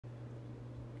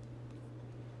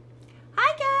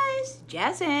Hi guys,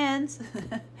 Jazz Hands.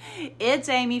 It's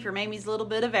Amy from Amy's Little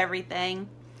Bit of Everything.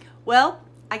 Well,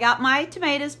 I got my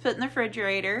tomatoes put in the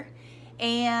refrigerator,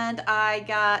 and I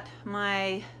got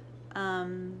my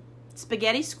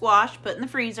spaghetti squash put in the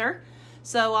freezer.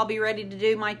 So I'll be ready to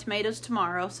do my tomatoes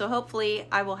tomorrow. So hopefully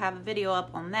I will have a video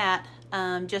up on that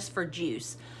just for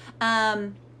juice.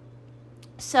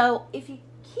 So if you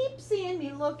keep seeing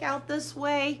me look out this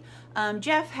way,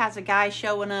 Jeff has a guy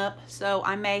showing up, so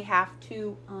I may have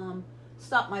to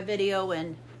stop my video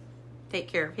and take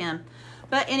care of him.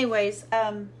 But anyways,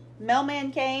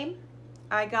 mailman came.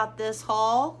 I got this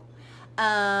haul.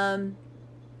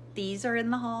 These are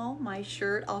in the haul. My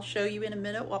shirt, I'll show you in a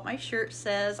minute what my shirt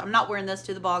says. I'm not wearing this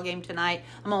to the ball game tonight.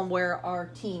 I'm gonna wear our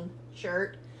team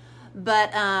shirt.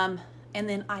 But and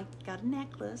then I got a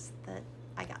necklace that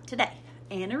I got today,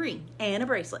 and a ring, and a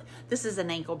bracelet. This is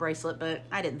an ankle bracelet, but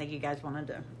I didn't think you guys wanted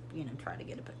to, you know, try to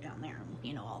get it put down there,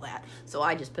 you know, all that. So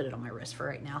I just put it on my wrist for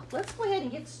right now. Let's go ahead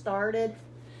and get started.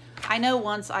 I know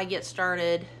once I get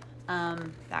started,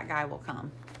 that guy will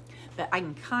come. But I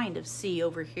can kind of see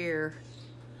over here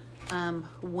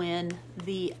when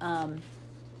the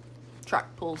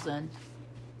truck pulls in.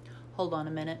 Hold on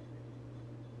a minute.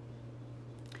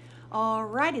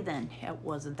 Alrighty then, it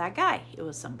wasn't that guy. It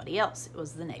was somebody else. It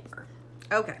was the neighbor.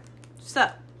 Okay, so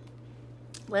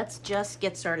let's just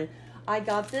get started. I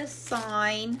got this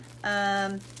sign.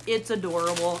 It's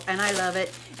adorable and I love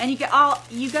it. And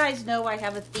you guys know I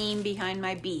have a theme behind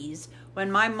my bees.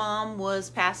 When my mom was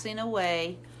passing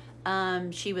away,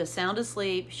 she was sound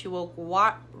asleep. She woke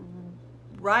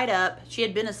right up. She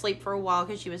had been asleep for a while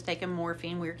because she was taking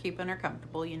morphine. We were keeping her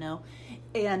comfortable, you know.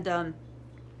 And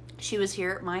she was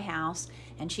here at my house,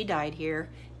 and she died here,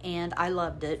 and I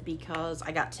loved it because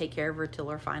I got to take care of her till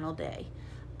her final day.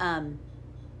 Hold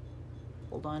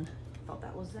on. I thought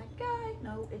that was that guy.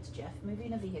 No, it's Jeff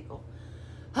moving a vehicle.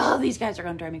 Oh, these guys are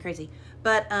going to drive me crazy.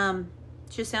 But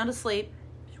she was sound asleep.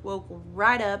 She woke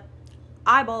right up,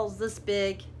 eyeballs this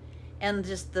big, and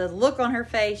just the look on her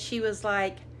face, she was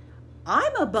like,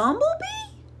 "I'm a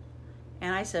bumblebee?"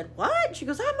 And I said, "What?" She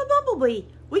goes, "I'm a bumblebee.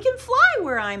 We can fly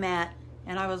where I'm at."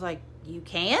 And I was like, "You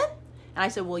can?" And I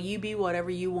said, "Well, you be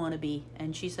whatever you want to be."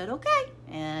 And she said, "Okay."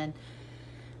 And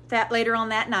that later on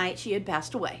that night, she had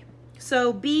passed away.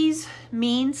 So bees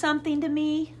mean something to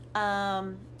me.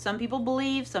 Some people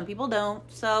believe, some people don't.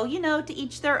 So, you know, to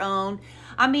each their own.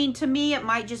 I mean, to me, it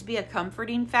might just be a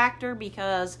comforting factor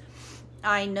because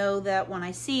I know that when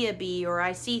I see a bee or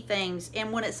I see things,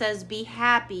 and when it says be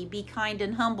happy, be kind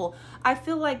and humble, I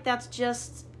feel like that's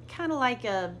just kind of like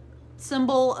a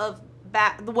symbol of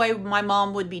back the way my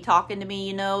mom would be talking to me,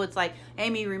 you know. It's like,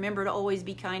 "Amy, remember to always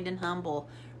be kind and humble.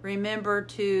 Remember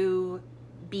to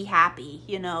be happy,"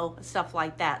 you know, stuff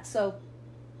like that. So,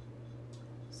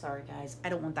 sorry guys, I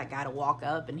don't want that guy to walk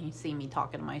up and he see me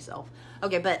talking to myself.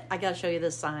 Okay, but I gotta show you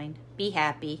this sign, be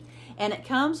happy. And it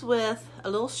comes with a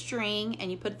little string, and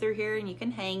you put it through here and you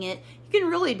can hang it. You can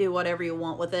really do whatever you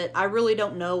want with it. I really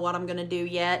don't know what I'm gonna do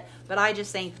yet, but I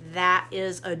just think that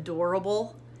is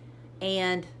adorable.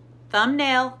 And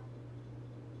thumbnail.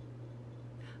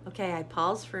 Okay, I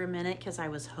paused for a minute because I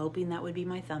was hoping that would be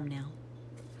my thumbnail.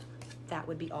 That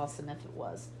would be awesome if it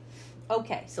was.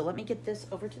 Okay, so let me get this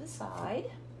over to the side.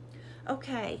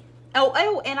 Okay.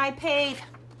 Oh, and I paid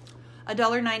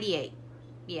 $1.98.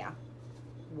 Yeah.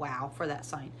 Wow, for that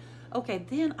sign. Okay,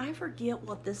 then I forget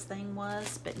what this thing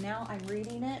was, but now I'm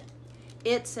reading it.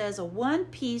 It says a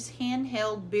one-piece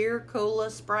handheld beer, cola,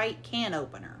 Sprite can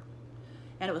opener.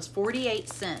 And it was 48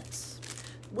 cents.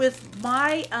 With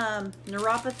my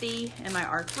neuropathy and my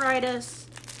arthritis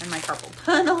and my carpal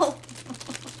tunnel,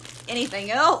 anything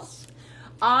else,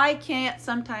 I can't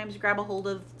sometimes grab a hold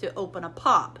of to open a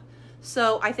pop.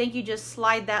 So I think you just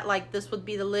slide that, like this would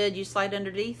be the lid. You slide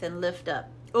underneath and lift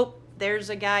up. Oh, there's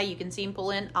a guy. You can see him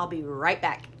pull in. I'll be right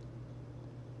back.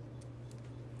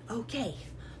 Okay,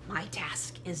 my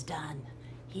task is done.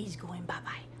 He's going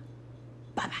bye-bye.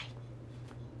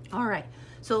 Bye-bye. All right.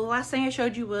 So the last thing I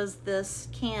showed you was this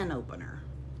can opener.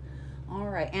 All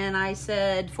right, and I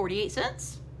said 48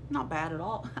 cents. Not bad at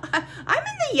all. I'm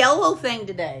in the yellow thing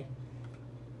today.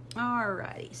 All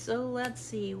righty, so let's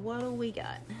see, what do we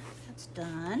got? That's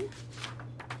done.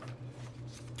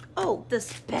 Oh,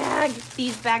 this bag.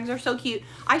 These bags are so cute.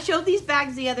 I showed these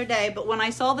bags the other day, but when I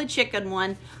saw the chicken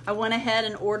one, I went ahead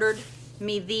and ordered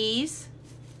me these.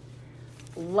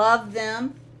 Love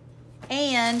them.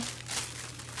 And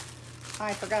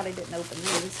I forgot I didn't open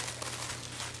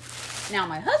these. Now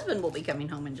my husband will be coming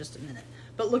home in just a minute.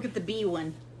 But look at the bee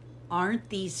one. Aren't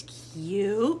these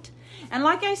cute? And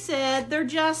like I said, they're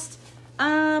just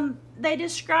they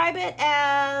describe it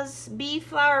as bee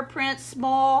flower print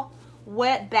small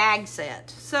wet bag set.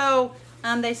 So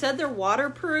they said they're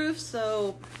waterproof,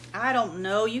 so I don't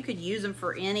know. You could use them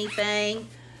for anything.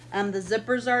 The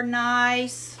zippers are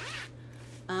nice.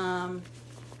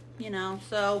 You know,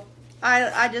 so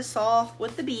I just saw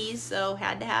with the bees, so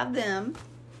had to have them.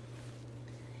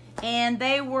 And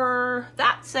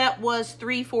that set was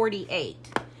 $3.48.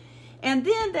 And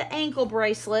then the ankle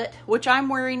bracelet, which I'm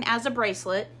wearing as a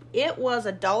bracelet, it was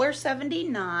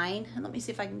 $1.79. And let me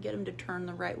see if I can get them to turn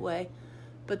the right way.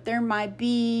 But they're my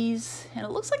bees, and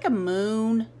it looks like a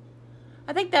moon.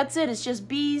 I think that's it. It's just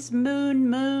bees,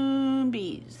 moon,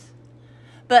 bees.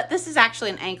 But this is actually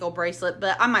an ankle bracelet,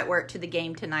 but I might wear it to the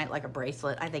game tonight like a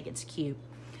bracelet. I think it's cute.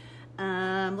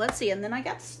 Let's see, and then I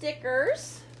got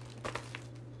stickers.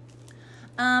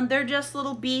 They're just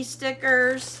little bee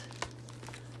stickers.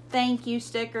 Thank you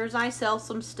stickers. I sell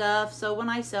some stuff, so when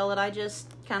I sell it, I just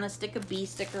kind of stick a bee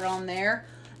sticker on there.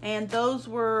 And those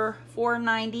were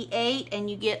 $4.98, and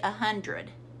you get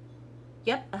 100.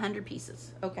 Yep, 100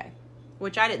 pieces. Okay,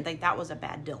 which I didn't think that was a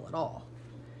bad deal at all.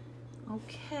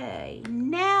 Okay,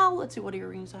 now let's see what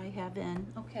earrings I have in.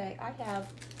 Okay, I have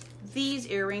these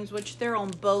earrings, which they're on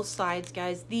both sides,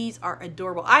 guys. These are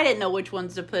adorable. I didn't know which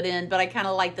ones to put in, but I kind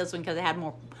of like this one because it had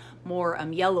more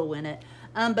yellow in it.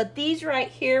 But these right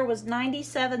here was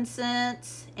 97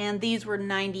 cents, and these were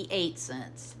 98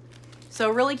 cents. So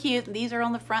really cute. These are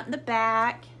on the front and the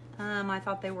back. I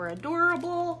thought they were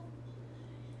adorable.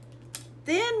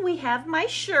 Then we have my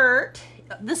shirt.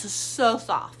 This is so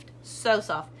soft, so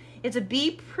soft. It's a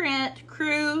bee print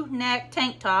crew neck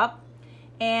tank top,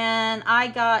 and I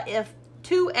got if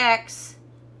 2XL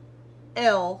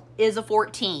is a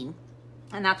 14,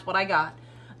 and that's what I got.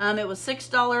 It was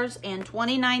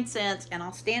 $6.29, and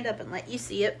I'll stand up and let you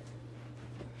see it.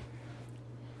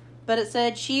 But it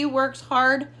said, "She works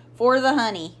hard for the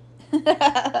honey."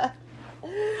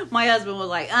 My husband was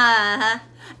like, uh-huh.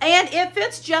 And it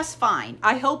fits just fine.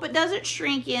 I hope it doesn't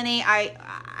shrink any. I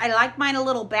like mine a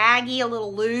little baggy, a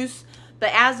little loose.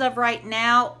 But as of right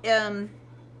now, and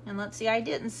let's see, I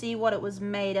didn't see what it was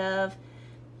made of.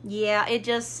 Yeah, it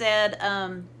just said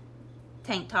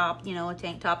tank top, you know, a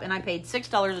tank top. And I paid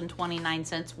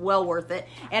 $6.29. Well worth it.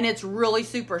 And it's really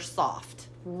super soft.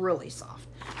 Really soft.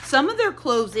 Some of their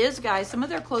clothes is, guys, some of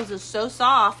their clothes is so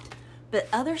soft. But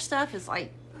other stuff is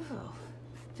like, oh,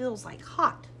 feels like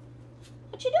hot.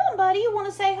 What you doing, buddy? You want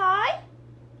to say hi?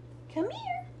 Come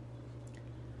here.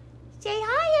 Say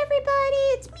hi, everybody.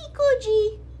 It's me,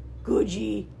 Googie.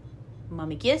 Googie.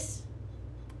 Mommy kiss.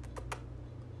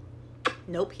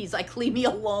 Nope, he's like, leave me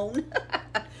alone.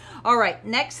 All right,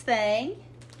 next thing.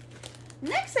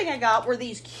 Next thing I got were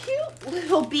these cute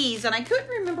little bees, and I couldn't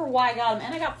remember why I got them.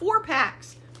 And I got 4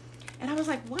 packs. And I was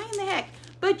like, why in the heck?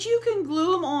 But you can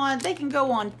glue them on. They can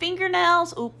go on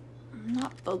fingernails. Oh, I'm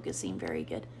not focusing very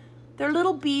good. They're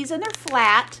little bees, and they're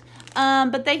flat.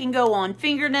 But they can go on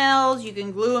fingernails. You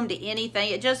can glue them to anything.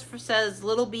 It just says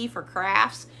Little Bee for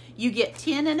Crafts. You get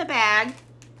 10 in a bag.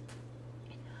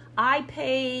 I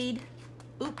paid,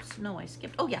 oops, no, I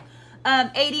skipped. Oh, yeah.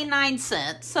 89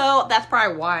 cents. So that's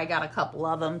probably why I got a couple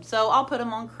of them. So I'll put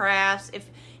them on crafts. If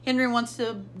Henry wants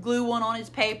to glue one on his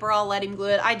paper, I'll let him glue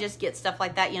it. I just get stuff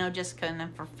like that, you know, just kind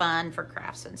of for fun, for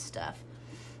crafts and stuff.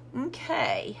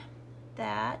 Okay.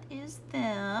 That is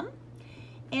them.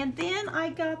 And then I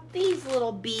got these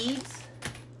little beads,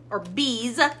 or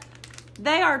bees.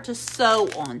 They are to sew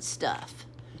on stuff.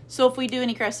 So if we do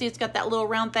any crafts, see, it's got that little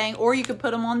round thing, or you could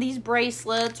put them on these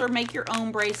bracelets or make your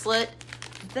own bracelet.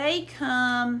 They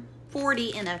come 40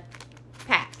 in a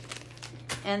pack,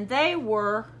 and they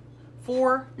were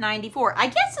 $4.94. I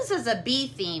guess this is a bee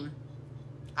theme.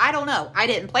 I don't know. I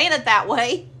didn't plan it that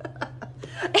way.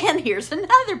 And here's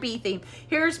another bee theme.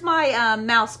 Here's my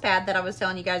mouse pad that I was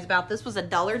telling you guys about. This was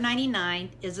 $1.99.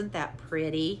 Isn't that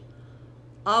pretty?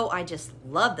 Oh, I just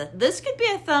love this. This could be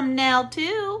a thumbnail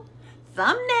too.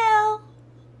 Thumbnail.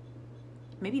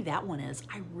 Maybe that one is.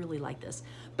 I really like this.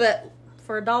 But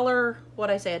for $1,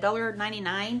 what'd I say?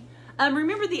 $1.99.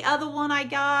 Remember the other one I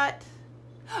got?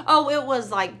 Oh, it was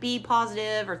like be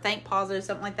positive or think positive,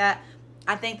 something like that.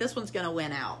 I think this one's gonna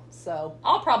win out. So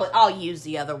I'll use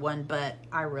the other one, but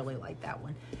I really like that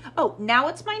one. Oh, now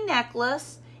it's my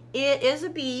necklace. It is a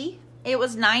bee. It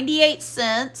was 98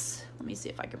 cents. Let me see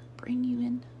if I can bring you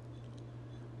in.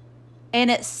 And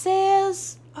it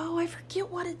says, oh, I forget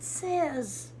what it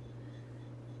says.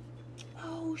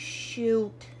 Oh,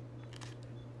 shoot.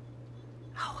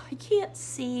 Oh, I can't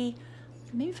see.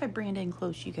 Maybe if I bring it in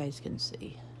close, you guys can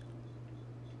see.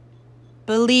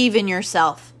 Believe in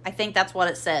yourself. I think that's what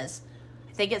it says.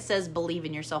 I think it says believe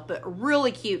in yourself, but a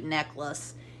really cute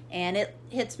necklace. and it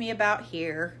hits me about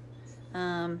here.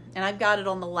 And I've got it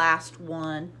on the last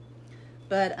one,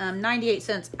 but 98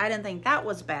 cents. I didn't think that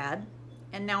was bad.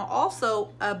 And now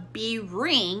also a B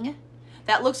ring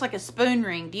that looks like a spoon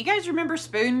ring. Do you guys remember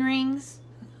spoon rings?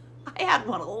 I had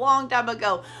one a long time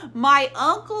ago. My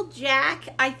Uncle Jack,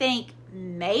 I think,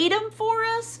 made them for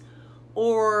us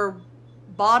or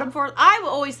bought them for us. I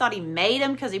always thought he made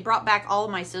them because he brought back all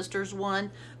of my sister's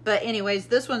one. But anyways,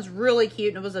 this one's really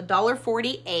cute, and it was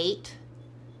 $1.48.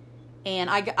 And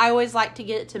I always like to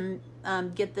get it to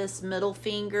get this middle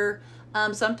finger.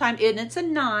 Sometimes, and it's a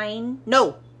 9.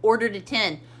 No, ordered a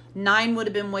 10. 9 would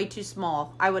have been way too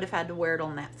small. I would have had to wear it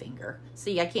on that finger.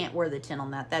 See, I can't wear the 10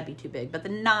 on that. That'd be too big. But the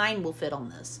 9 will fit on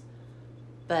this.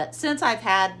 But since I've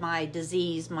had my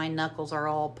disease, my knuckles are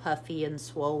all puffy and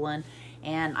swollen.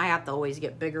 And I have to always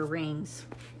get bigger rings.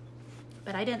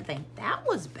 But I didn't think that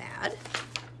was bad.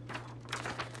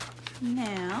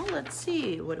 Now, let's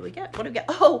see. What do we get? What do we get?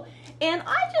 Oh, and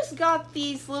I just got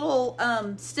these little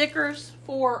stickers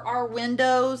for our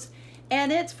windows.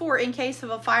 And it's for in case of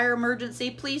a fire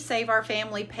emergency, please save our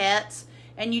family pets.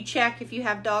 And you check if you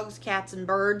have dogs, cats, and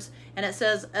birds. And it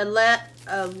says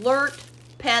alert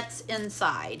pets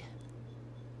inside.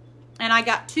 And I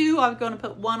got 2. I was going to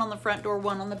put one on the front door,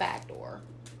 one on the back door.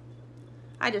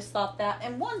 I just thought that.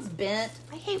 And one's bent.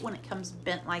 I hate when it comes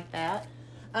bent like that.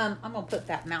 I'm going to put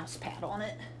that mouse pad on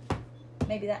it.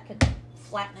 Maybe that could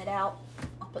flatten it out.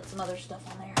 I'll put some other stuff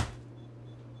on there.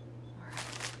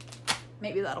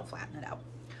 Maybe that'll flatten it out.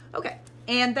 Okay,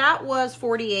 and that was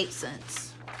 48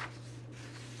 cents.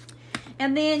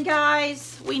 And then,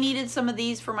 guys, we needed some of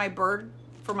these for my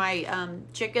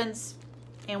chickens,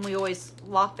 and we always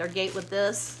lock their gate with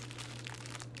this.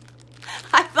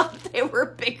 I thought they were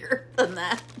bigger than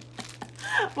that.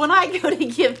 When I go to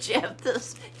give Jeff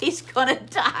this, he's gonna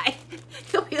die.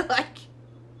 He'll be like,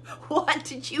 what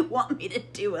did you want me to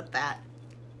do with that?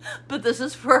 But this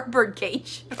is for our bird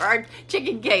cage, or our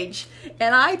chicken cage.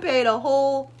 And I paid a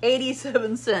whole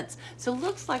 87 cents. So it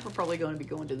looks like we're probably going to be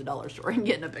going to the dollar store and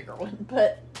getting a bigger one.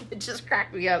 But it just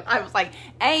cracked me up. I was like,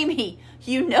 Amy,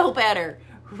 you know better.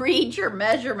 Read your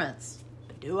measurements.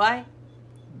 But do I?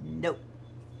 Nope.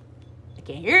 I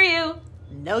can't hear you.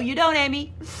 No, you don't,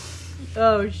 Amy.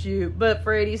 Oh, shoot. But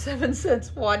for 87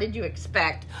 cents, what did you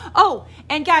expect? Oh,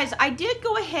 and guys, I did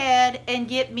go ahead and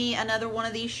get me another one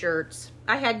of these shirts.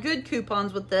 I had good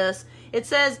coupons with this. It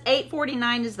says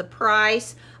 $8.49 is the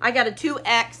price. I got a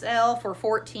 2XL for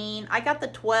 $14. I got the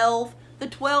 12. The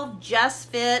 12 just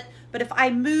fit, but if I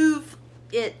move,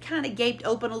 it kind of gaped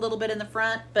open a little bit in the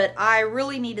front, but I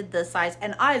really needed this size,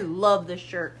 and I love this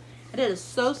shirt. And it is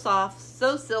so soft,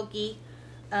 so silky.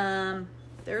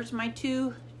 There's my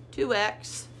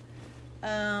 2X.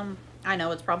 I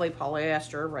know it's probably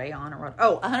polyester or rayon or what.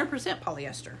 Oh, 100%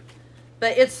 polyester.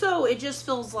 But it's so, it just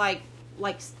feels like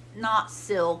not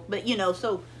silk, but you know,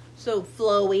 so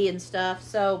flowy and stuff.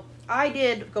 So I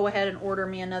did go ahead and order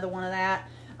me another one of that.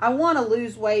 I want to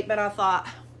lose weight, but I thought,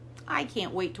 I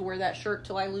can't wait to wear that shirt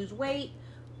till I lose weight.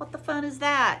 What the fun is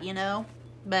that, you know?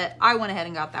 But I went ahead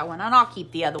and got that one, and I'll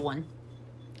keep the other one.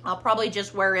 I'll probably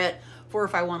just wear it for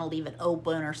if I want to leave it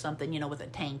open or something, you know, with a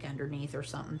tank underneath or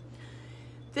something.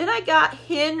 Then I got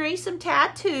Henry some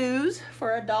tattoos for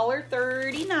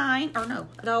 $1.39, or no,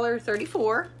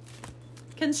 $1.34.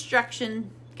 Construction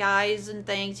guys and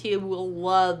things, he will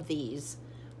love these.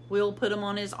 We'll put them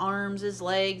on his arms, his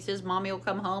legs. His mommy will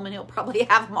come home and he'll probably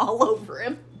have them all over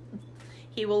him.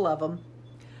 He will love them.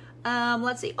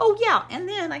 Let's see. Oh, yeah. And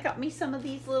then I got me some of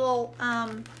these little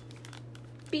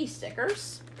bee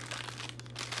stickers.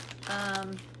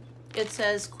 It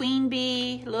says Queen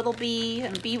Bee, Little Bee,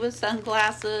 and Bee with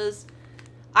Sunglasses.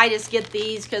 I just get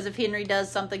these because if Henry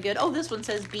does something good. Oh, this one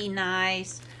says Be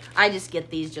Nice. I just get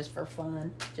these just for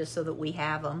fun, just so that we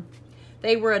have them.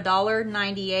 They were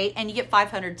 $1.98, and you get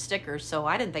 500 stickers, so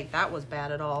I didn't think that was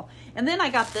bad at all. And then I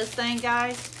got this thing,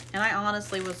 guys, and I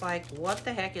honestly was like, what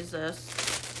the heck is this?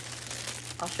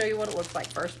 I'll show you what it looks like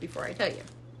first before I tell you.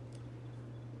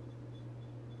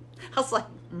 I was like,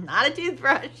 not a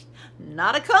toothbrush,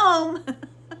 not a comb.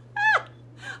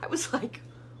 I was like,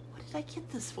 what did I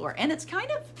get this for? And it's kind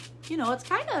of, you know, it's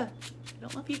kind of, I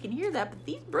don't know if you can hear that, but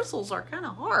these bristles are kind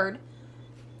of hard.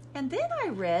 And then I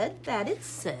read that it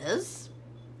says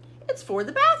it's for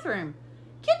the bathroom.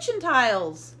 Kitchen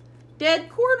tiles, dead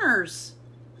corners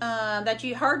that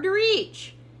you hard to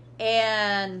reach.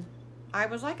 And I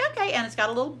was like, okay. And it's got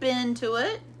a little bend to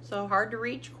it, so hard to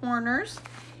reach corners.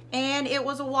 And it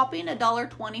was a whopping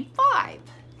 $1.25.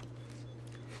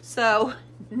 So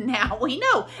now we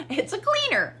know it's a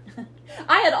cleaner.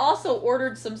 I had also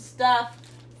ordered some stuff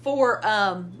for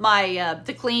my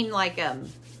to clean like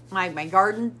my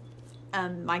garden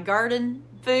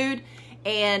food.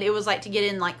 And it was like to get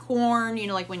in like corn, you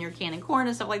know, like when you're canning corn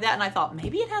and stuff like that. And I thought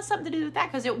maybe it has something to do with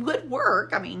that because it would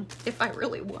work. I mean, if I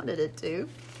really wanted it to.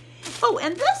 Oh,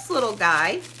 and this little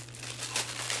guy,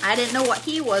 I didn't know what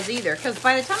he was either because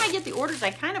by the time I get the orders, I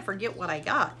kind of forget what I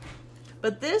got.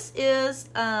 But this is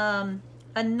a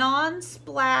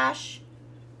non-splash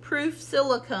proof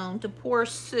silicone to pour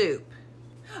soup.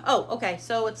 Oh, okay.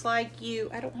 So it's like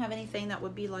I don't have anything that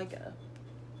would be like a,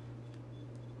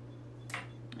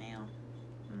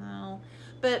 no.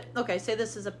 But, okay, say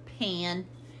this is a pan.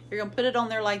 You're going to put it on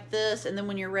there like this, and then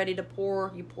when you're ready to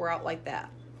pour, you pour out like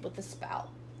that with the spout.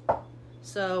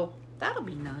 So, that'll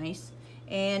be nice.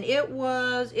 And it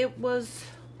was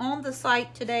on the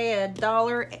site today at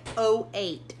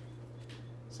 $1.08.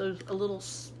 So, a little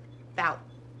spout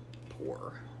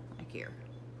pour. Like here.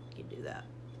 You can do that.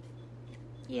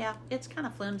 Yeah, it's kind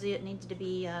of flimsy. It needs to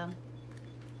be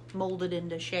molded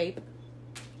into shape.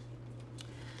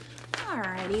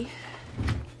 Alrighty.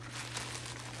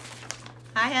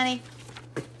 Hi, honey.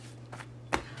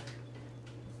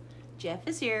 Jeff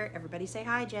is here. Everybody say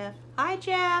hi, Jeff. Hi,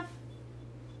 Jeff.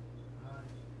 Hi.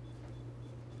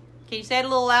 Can you say it a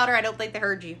little louder? I don't think they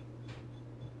heard you.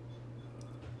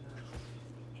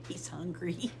 He's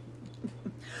hungry.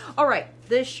 All right.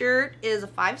 This shirt is a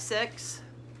 5'6".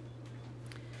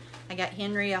 I got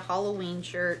Henry a Halloween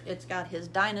shirt. It's got his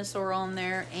dinosaur on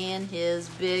there and his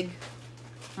big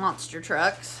monster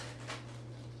trucks,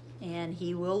 and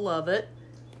he will love it.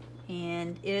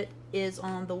 And it is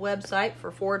on the website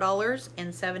for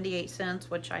 $4.78,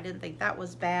 which I didn't think that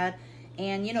was bad.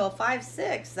 And you know, a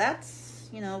 5'6", that's,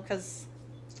 you know, because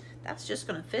that's just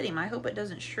going to fit him. I hope it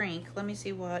doesn't shrink. Let me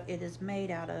see what it is made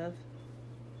out of.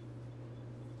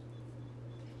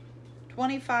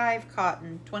 25%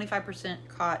 cotton,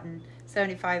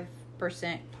 75%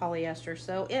 polyester.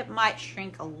 So it might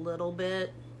shrink a little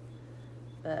bit,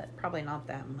 but probably not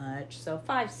that much. So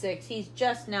 5'6", he's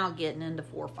just now getting into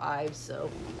 4'5". So,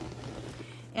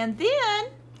 and then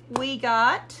we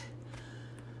got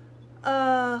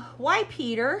wipe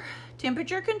heater,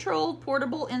 temperature controlled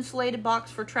portable insulated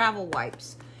box for travel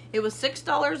wipes. It was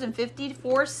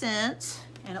 $6.54,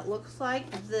 and it looks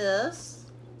like this.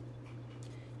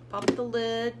 Pop the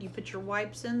lid, you put your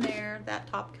wipes in there, that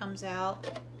top comes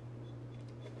out.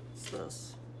 What's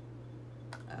this?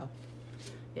 Oh.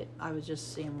 I was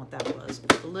just seeing what that was.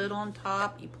 Put the lid on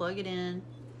top, you plug it in,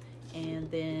 and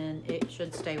then it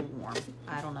should stay warm.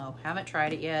 I don't know. Haven't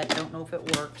tried it yet. Don't know if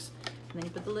it works. And then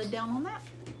you put the lid down on that.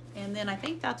 And then I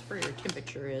think that's where your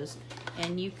temperature is.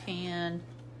 And you can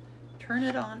turn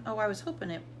it on. Oh, I was hoping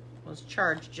it was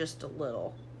charged just a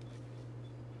little.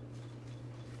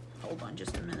 Hold on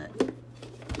just a minute.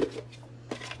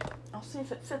 I'll see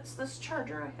if it fits this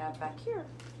charger I have back here.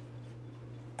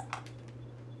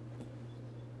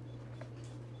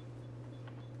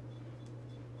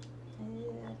 I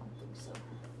don't think so.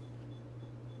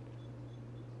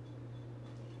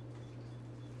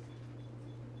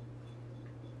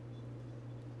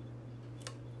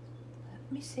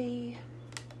 Let me see.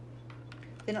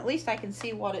 Then at least I can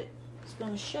see what it's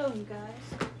going to show you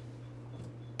guys.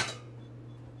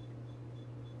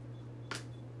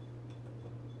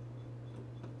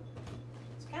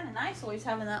 It's kind of nice always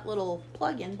having that little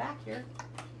plug-in back here.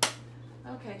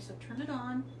 Okay, so turn it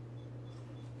on.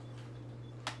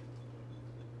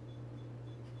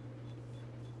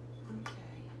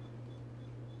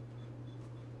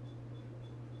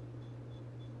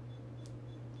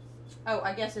 Oh,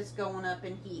 I guess it's going up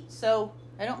in heat. So,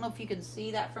 I don't know if you can see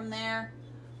that from there,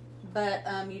 but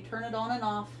you turn it on and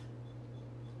off.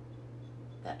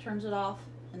 That turns it off,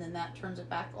 and then that turns it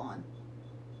back on.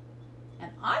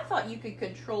 And I thought you could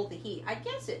control the heat. I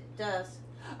guess it does.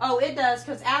 Oh, it does,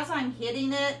 because as I'm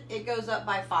hitting it, it goes up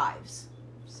by 5s.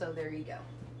 So, there you go.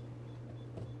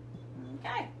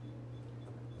 Okay.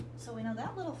 So, we know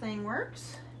that little thing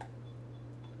works.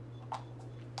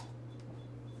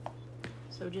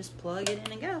 So just plug it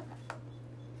in and go.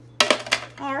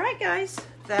 All right, guys,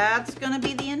 that's going to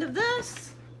be the end of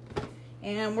this.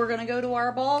 And we're going to go to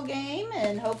our ball game,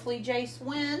 and hopefully Jace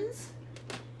wins,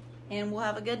 and we'll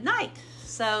have a good night.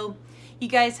 So you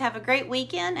guys have a great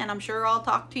weekend, and I'm sure I'll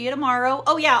talk to you tomorrow.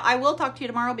 Oh, yeah, I will talk to you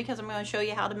tomorrow because I'm going to show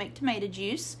you how to make tomato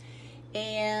juice.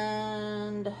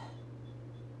 And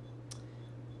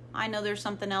I know there's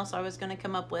something else I was going to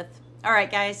come up with. All right,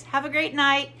 guys, have a great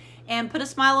night. And put a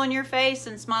smile on your face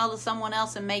and smile to someone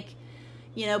else and make,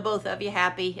 you know, both of you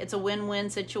happy. It's a win-win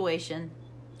situation.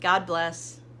 God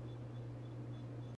bless.